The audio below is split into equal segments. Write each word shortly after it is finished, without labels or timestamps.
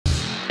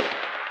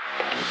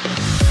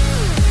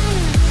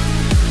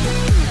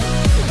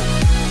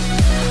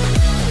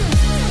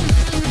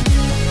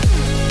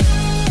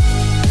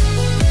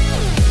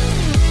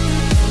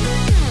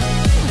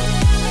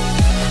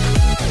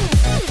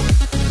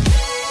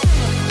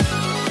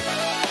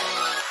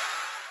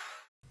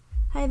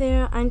Hi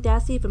there, I'm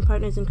Dassy from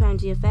Partners in Crime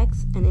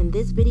GFX, and in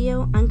this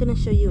video, I'm going to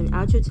show you an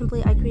outro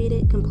template I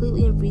created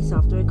completely in free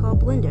software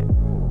called Blender,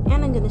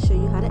 and I'm going to show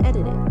you how to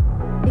edit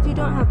it. If you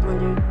don't have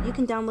Blender, you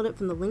can download it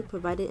from the link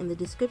provided in the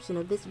description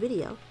of this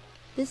video.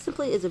 This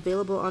template is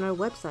available on our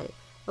website,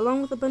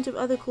 along with a bunch of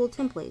other cool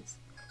templates,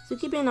 so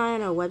keep an eye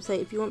on our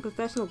website if you want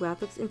professional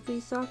graphics and free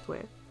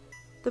software.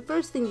 The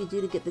first thing you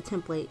do to get the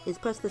template is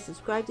press the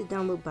subscribe to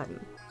download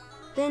button.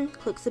 Then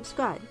click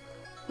subscribe.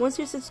 Once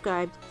you're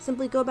subscribed,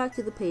 simply go back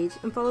to the page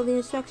and follow the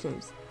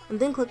instructions, and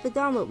then click the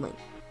download link.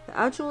 The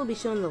outro will be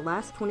shown in the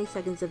last 20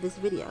 seconds of this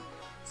video,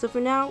 so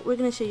for now, we're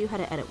going to show you how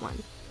to edit one.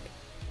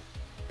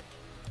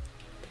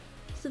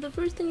 So the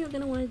first thing you're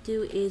going to want to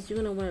do is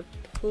you're going to want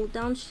to hold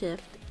down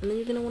shift, and then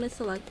you're going to want to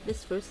select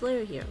this first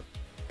layer here.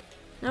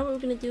 Now what we're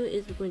going to do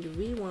is we're going to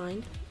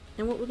rewind,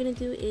 and what we're going to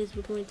do is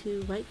we're going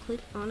to right click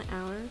on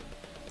our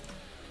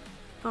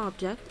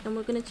object, and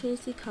we're going to change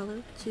the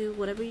color to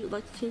whatever you'd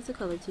like to change the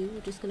color to.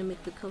 We're just going to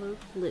make the color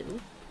blue.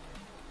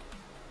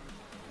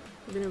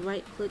 We're going to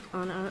right click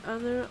on our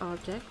other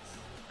objects,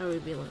 our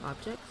revealing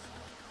objects,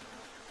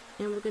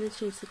 and we're going to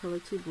change the color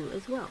to blue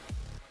as well.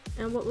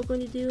 And what we're going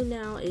to do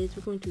now is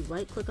we're going to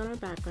right click on our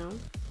background,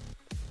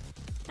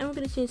 and we're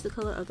going to change the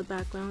color of the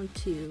background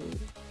to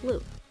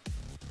blue.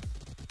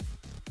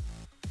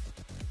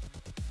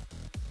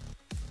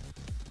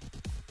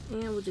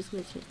 And we're just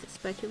going to change the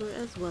specular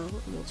as well,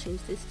 and we'll change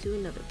this to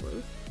another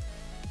blue.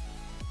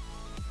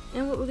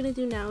 And what we're going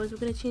to do now is we're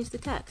going to change the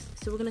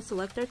text. So we're going to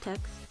select our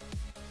text,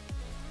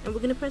 and we're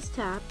going to press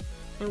tab,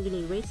 and we're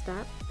going to erase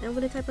that, and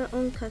we're going to type our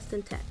own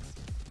custom text.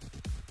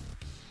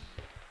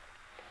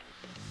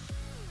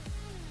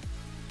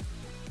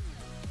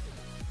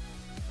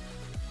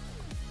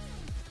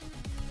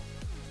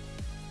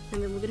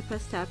 And then we're going to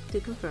press tab to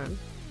confirm.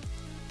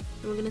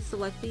 And we're going to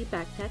select the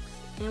back text,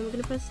 and we're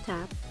going to press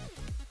tab,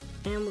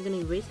 and we're going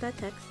to erase that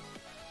text,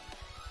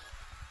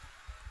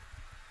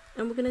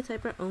 and we're going to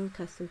type our own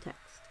custom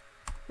text,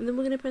 and then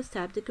we're going to press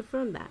tab to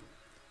confirm that.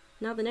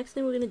 Now the next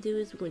thing we're going to do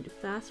is we're going to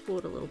fast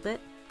forward a little bit,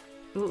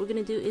 and what we're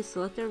going to do is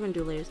select our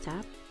render layers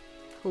tab,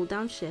 hold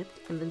down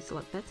shift, and then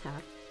select that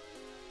tab,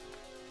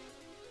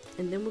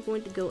 and then we're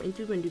going to go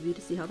into render view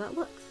to see how that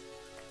looks.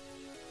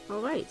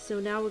 Alright, so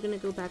now we're going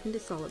to go back into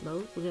solid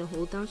mode. We're going to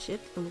hold down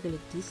shift, and we're going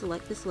to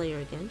deselect this layer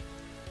again,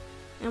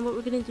 and what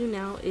we're going to do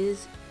now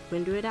is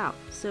render it out.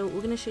 So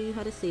we're going to show you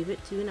how to save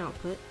it to an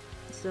output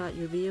so that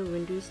your video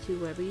renders to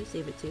wherever you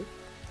save it to.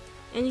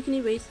 And you can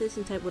erase this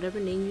and type whatever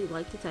name you'd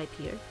like to type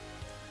here.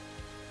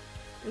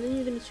 And then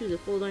you're going to choose a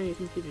folder on your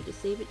computer to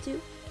save it to.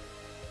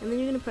 And then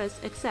you're going to press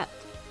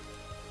accept.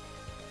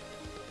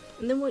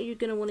 And then what you're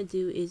going to want to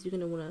do is you're going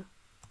to want to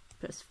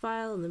press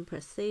file and then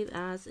press save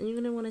as, and you're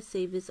going to want to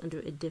save this under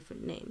a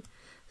different name.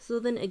 So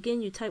then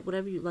again, you type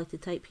whatever you'd like to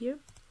type here,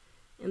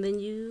 and then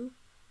you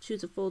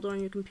choose a folder on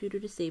your computer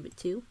to save it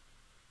to,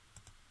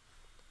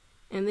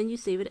 and then you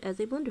save it as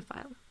a Blender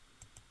file.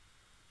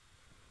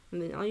 And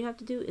then all you have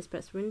to do is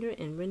press render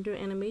and render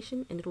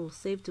animation, and it will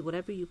save to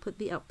whatever you put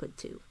the output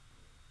to.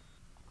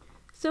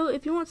 So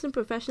if you want some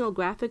professional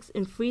graphics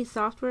and free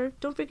software,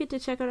 don't forget to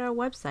check out our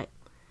website.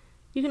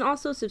 You can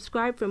also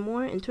subscribe for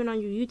more and turn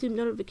on your YouTube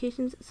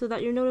notifications so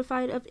that you're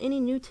notified of any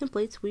new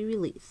templates we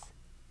release.